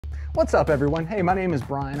What's up, everyone? Hey, my name is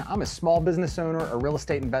Brian. I'm a small business owner, a real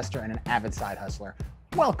estate investor, and an avid side hustler.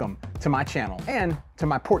 Welcome to my channel and to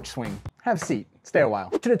my porch swing. Have a seat. Stay a while.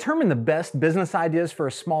 To determine the best business ideas for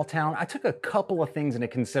a small town, I took a couple of things into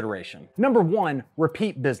consideration. Number one,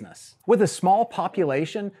 repeat business. With a small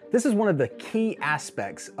population, this is one of the key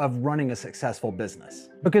aspects of running a successful business.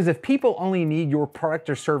 Because if people only need your product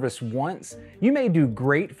or service once, you may do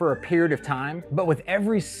great for a period of time, but with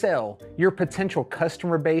every sale, your potential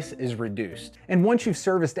customer base is reduced. And once you've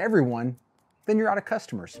serviced everyone, then you're out of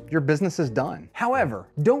customers. Your business is done. However,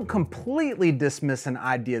 don't completely dismiss an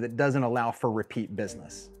idea that doesn't allow for repeat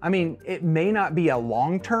business. I mean, it may not be a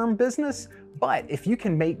long-term business, but if you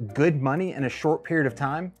can make good money in a short period of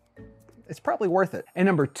time, it's probably worth it. And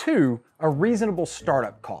number two, a reasonable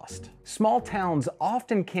startup cost. Small towns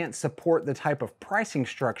often can't support the type of pricing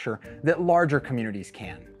structure that larger communities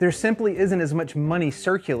can. There simply isn't as much money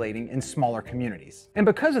circulating in smaller communities. And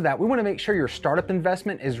because of that, we want to make sure your startup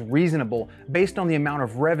investment is reasonable based on the amount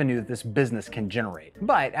of revenue that this business can generate.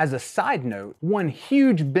 But as a side note, one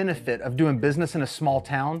huge benefit of doing business in a small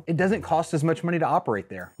town, it doesn't cost as much money to operate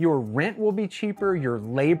there. Your rent will be cheaper, your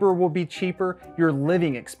labor will be cheaper, your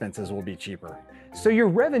living expenses will be cheaper. So your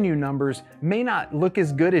revenue numbers may not look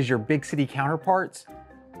as good as your big city counterparts,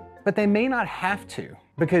 but they may not have to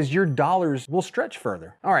because your dollars will stretch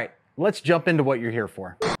further. All right, let's jump into what you're here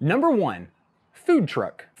for. Number one, food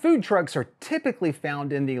truck. Food trucks are typically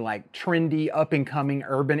found in the trendy, up and coming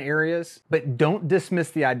urban areas, but don't dismiss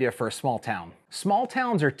the idea for a small town. Small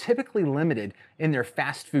towns are typically limited in their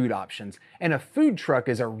fast food options, and a food truck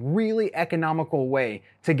is a really economical way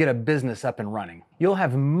to get a business up and running. You'll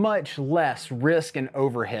have much less risk and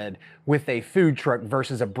overhead with a food truck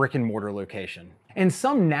versus a brick and mortar location. And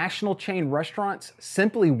some national chain restaurants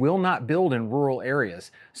simply will not build in rural areas,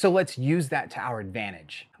 so let's use that to our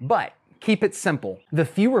advantage. But keep it simple. The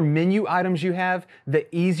fewer menu items you have,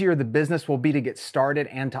 the easier the business will be to get started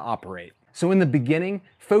and to operate. So in the beginning,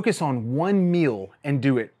 focus on one meal and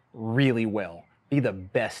do it really well. Be the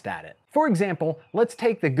best at it. For example, let's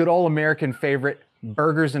take the good old American favorite,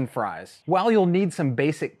 burgers and fries. While you'll need some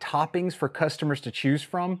basic toppings for customers to choose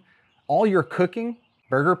from, all you're cooking,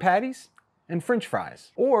 burger patties and French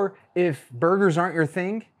fries. Or if burgers aren't your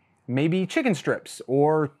thing, maybe chicken strips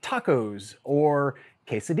or tacos or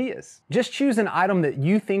quesadillas. Just choose an item that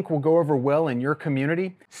you think will go over well in your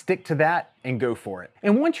community, stick to that, and go for it.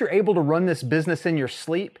 And once you're able to run this business in your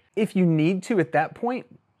sleep, if you need to at that point,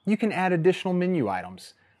 you can add additional menu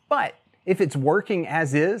items. But if it's working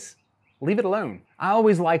as is, leave it alone. I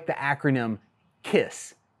always like the acronym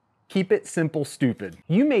KISS. Keep it simple, stupid.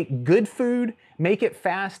 You make good food, make it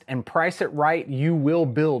fast, and price it right, you will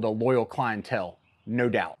build a loyal clientele. No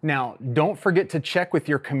doubt. Now, don't forget to check with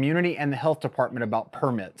your community and the health department about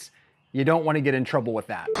permits. You don't want to get in trouble with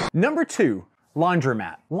that. Number two,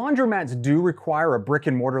 laundromat. Laundromats do require a brick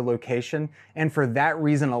and mortar location, and for that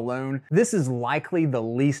reason alone, this is likely the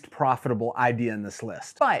least profitable idea in this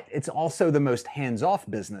list. But it's also the most hands-off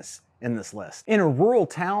business in this list. In a rural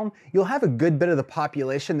town, you'll have a good bit of the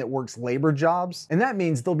population that works labor jobs, and that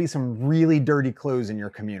means there'll be some really dirty clothes in your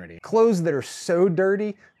community. Clothes that are so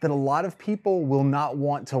dirty that a lot of people will not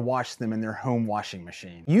want to wash them in their home washing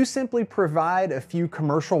machine. You simply provide a few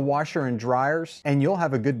commercial washer and dryers, and you'll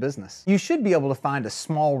have a good business. You should be able to find a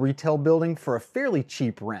small retail building for a fairly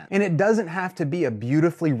cheap rent. And it doesn't have to be a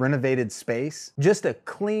beautifully renovated space, just a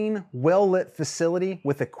clean, well-lit facility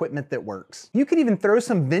with equipment that works. You could even throw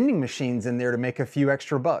some vending machines in there to make a few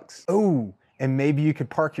extra bucks. Oh, and maybe you could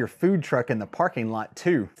park your food truck in the parking lot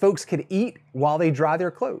too. Folks could eat while they dry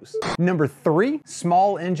their clothes. Number three,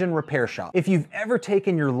 small engine repair shop. If you've ever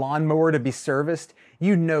taken your lawnmower to be serviced,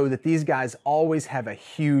 you know that these guys always have a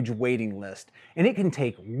huge waiting list, and it can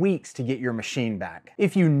take weeks to get your machine back.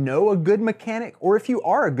 If you know a good mechanic, or if you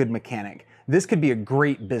are a good mechanic, this could be a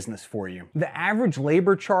great business for you. The average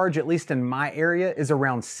labor charge, at least in my area, is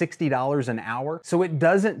around $60 an hour, so it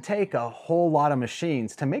doesn't take a whole lot of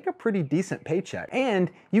machines to make a pretty decent paycheck. And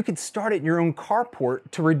you could start at your own carport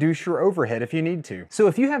to reduce your overhead if you need to. So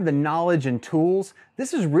if you have the knowledge and tools,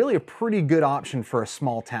 this is really a pretty good option for a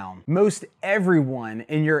small town. Most everyone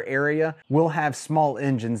in your area will have small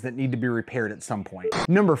engines that need to be repaired at some point.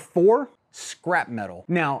 Number four, scrap metal.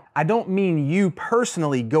 Now, I don't mean you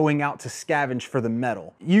personally going out to scavenge for the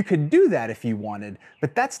metal. You could do that if you wanted,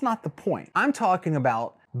 but that's not the point. I'm talking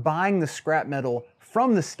about buying the scrap metal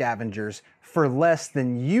from the scavengers for less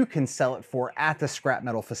than you can sell it for at the scrap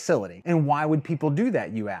metal facility. And why would people do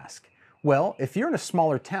that, you ask? Well, if you're in a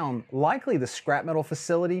smaller town, likely the scrap metal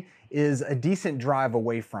facility is a decent drive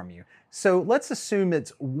away from you. So let's assume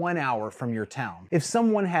it's 1 hour from your town. If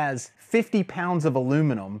someone has 50 pounds of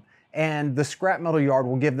aluminum and the scrap metal yard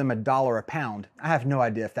will give them $1 a pound. I have no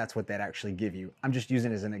idea if that's what they'd actually give you. I'm just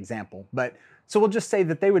using it as an example. But so we'll just say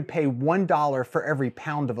that they would pay $1 for every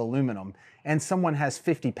pound of aluminum, and someone has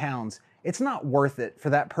 50 pounds. It's not worth it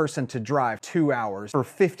for that person to drive 2 hours for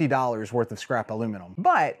 $50 worth of scrap aluminum.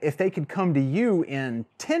 But if they could come to you in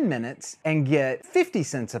 10 minutes and get 50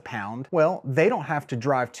 cents a pound, well, they don't have to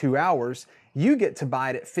drive 2 hours. You get to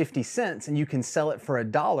buy it at 50 cents and you can sell it for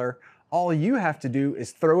 $1. All you have to do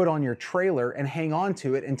is throw it on your trailer and hang on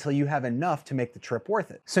to it until you have enough to make the trip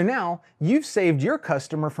worth it. So now you've saved your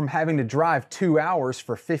customer from having to drive 2 hours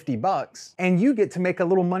for 50 bucks, and you get to make a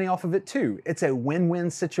little money off of it too. It's a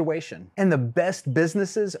win-win situation. And the best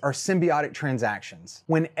businesses are symbiotic transactions.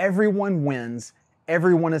 When everyone wins,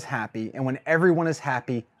 everyone is happy, and when everyone is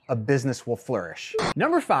happy, a business will flourish.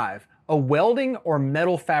 Number 5, a welding or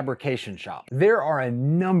metal fabrication shop. There are a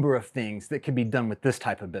number of things that can be done with this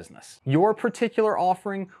type of business. Your particular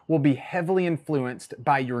offering will be heavily influenced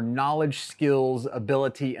by your knowledge, skills,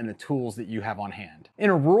 ability, and the tools that you have on hand. In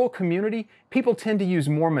a rural community, people tend to use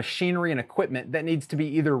more machinery and equipment that needs to be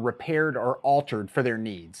either repaired or altered for their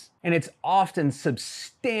needs. And it's often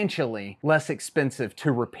substantially less expensive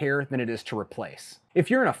to repair than it is to replace.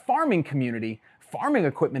 If you're in a farming community, farming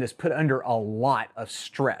equipment is put under a lot of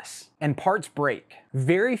stress and parts break.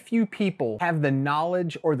 Very few people have the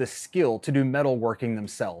knowledge or the skill to do metalworking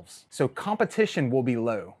themselves, so competition will be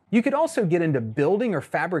low. You could also get into building or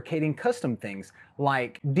fabricating custom things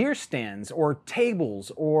like deer stands or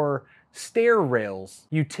tables or stair rails,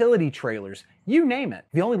 utility trailers, you name it.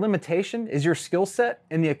 The only limitation is your skill set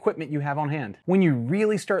and the equipment you have on hand. When you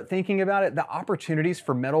really start thinking about it, the opportunities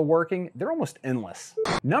for metalworking, they're almost endless.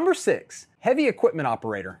 Number 6, heavy equipment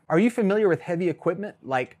operator. Are you familiar with heavy equipment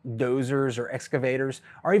like dozers or excavators,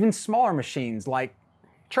 or even smaller machines like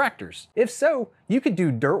tractors? If so, you could do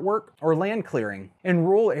dirt work or land clearing. In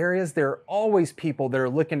rural areas, there are always people that are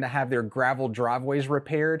looking to have their gravel driveways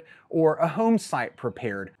repaired, or a home site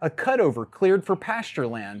prepared, a cutover cleared for pasture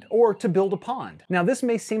land, or to build a pond. Now, this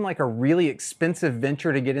may seem like a really expensive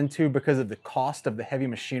venture to get into because of the cost of the heavy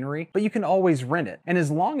machinery, but you can always rent it. And as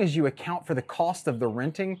long as you account for the cost of the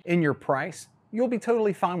renting in your price, you'll be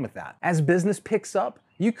totally fine with that. As business picks up,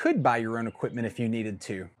 you could buy your own equipment if you needed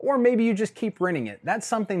to, or maybe you just keep renting it. That's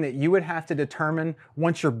something that you would have to determine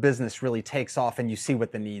once your business really takes off and you see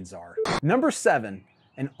what the needs are. Number 7,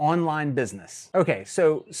 an online business. Okay,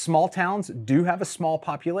 so small towns do have a small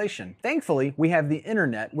population. Thankfully, we have the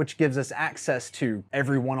internet, which gives us access to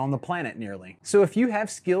everyone on the planet nearly. So if you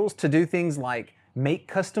have skills to do things like make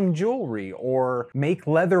custom jewelry, or make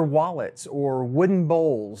leather wallets, or wooden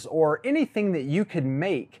bowls, or anything that you could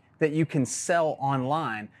make that you can sell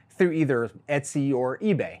online through either Etsy or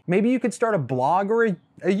eBay. Maybe you could start a blog or a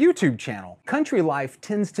YouTube channel. Country life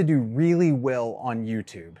tends to do really well on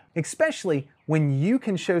YouTube, especially when you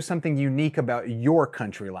can show something unique about your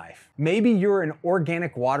country life. Maybe you're an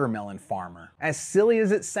organic watermelon farmer. As silly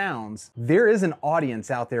as it sounds, there is an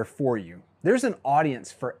audience out there for you. There's an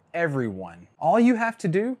audience for everyone. All you have to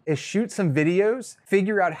do is shoot some videos,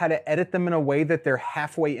 figure out how to edit them in a way that they're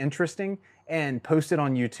halfway interesting, and post it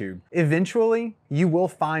on YouTube. Eventually, you will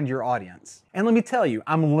find your audience. And let me tell you,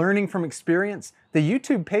 I'm learning from experience, the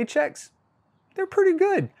YouTube paychecks, they're pretty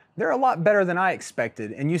good. They're a lot better than I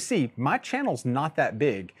expected. And you see, my channel's not that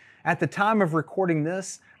big. At the time of recording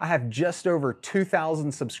this, I have just over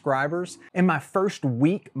 2,000 subscribers. In my first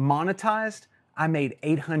week monetized, I made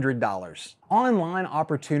 $800. Online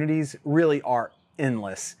opportunities really are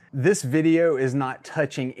endless. This video is not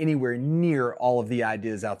touching anywhere near all of the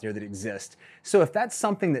ideas out there that exist. So if that's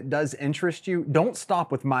something that does interest you, don't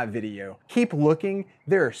stop with my video. Keep looking.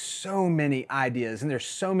 There are so many ideas and there's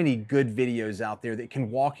so many good videos out there that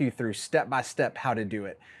can walk you through step by step how to do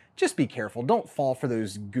it. Just be careful. Don't fall for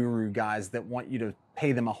those guru guys that want you to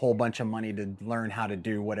pay them a whole bunch of money to learn how to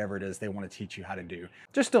do whatever it is they want to teach you how to do.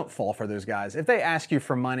 Just don't fall for those guys. If they ask you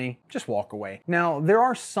for money, just walk away. Now, there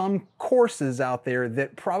are some courses out there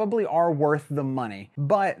that probably are worth the money,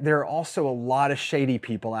 but there are also a lot of shady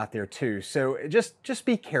people out there too. So just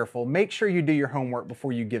be careful. Make sure you do your homework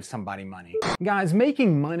before you give somebody money. Guys,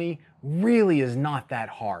 making money really is not that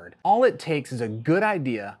hard. All it takes is a good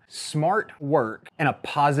idea, smart work, and a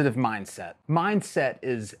positive mindset. Mindset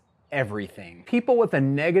is everything. People with a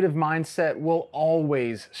negative mindset will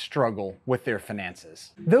always struggle with their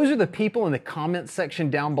finances. Those are the people in the comments section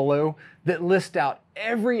down below that list out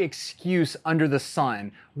every excuse under the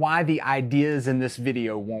sun why the ideas in this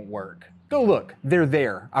video won't work. Go look, they're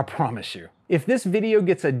there, I promise you. If this video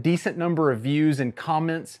gets a decent number of views and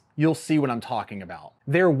comments, you'll see what I'm talking about.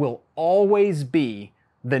 There will always be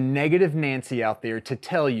the negative Nancy out there to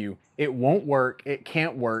tell you it won't work, it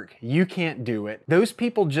can't work, you can't do it. Those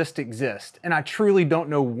people just exist, and I truly don't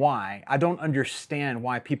know why. I don't understand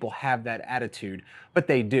why people have that attitude, but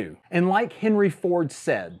they do. And like Henry Ford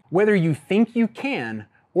said, whether you think you can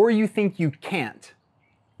or you think you can't,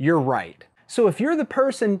 you're right. So if you're the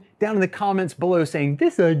person down in the comments below saying,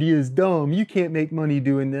 this idea is dumb, you can't make money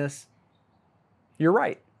doing this, you're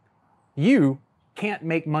right. You can't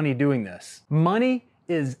make money doing this. Money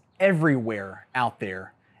is everywhere out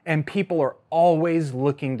there, and people are always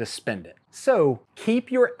looking to spend it. So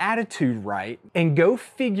keep your attitude right and go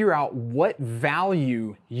figure out what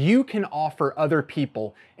value you can offer other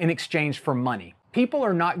people in exchange for money. People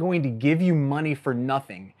are not going to give you money for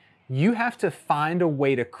nothing. You have to find a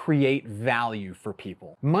way to create value for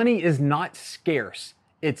people. Money is not scarce.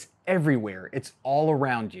 It's everywhere. It's all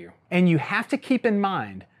around you. And you have to keep in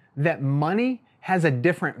mind that money has a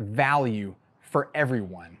different value for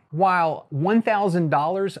everyone. While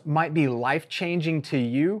 $1,000 might be life-changing to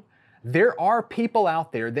you, there are people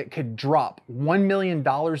out there that could drop $1 million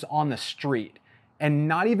on the street and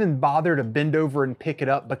not even bother to bend over and pick it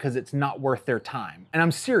up because it's not worth their time. And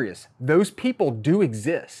I'm serious, those people do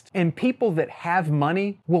exist. And people that have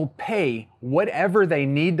money will pay whatever they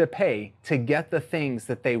need to pay to get the things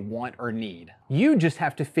that they want or need. You just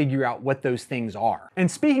have to figure out what those things are.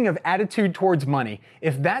 And speaking of attitude towards money,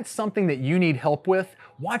 if that's something that you need help with,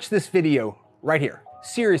 watch this video right here.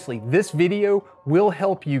 Seriously, this video will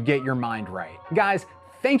help you get your mind right. Guys,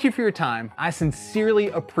 thank you for your time. I sincerely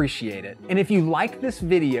appreciate it. And if you like this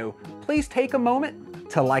video, please take a moment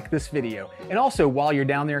to like this video. And also, while you're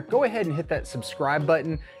down there, go ahead and hit that subscribe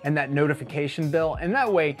button and that notification bell, and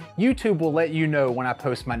that way YouTube will let you know when I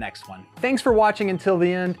post my next one. Thanks for watching until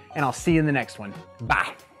the end, and I'll see you in the next one.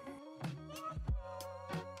 Bye.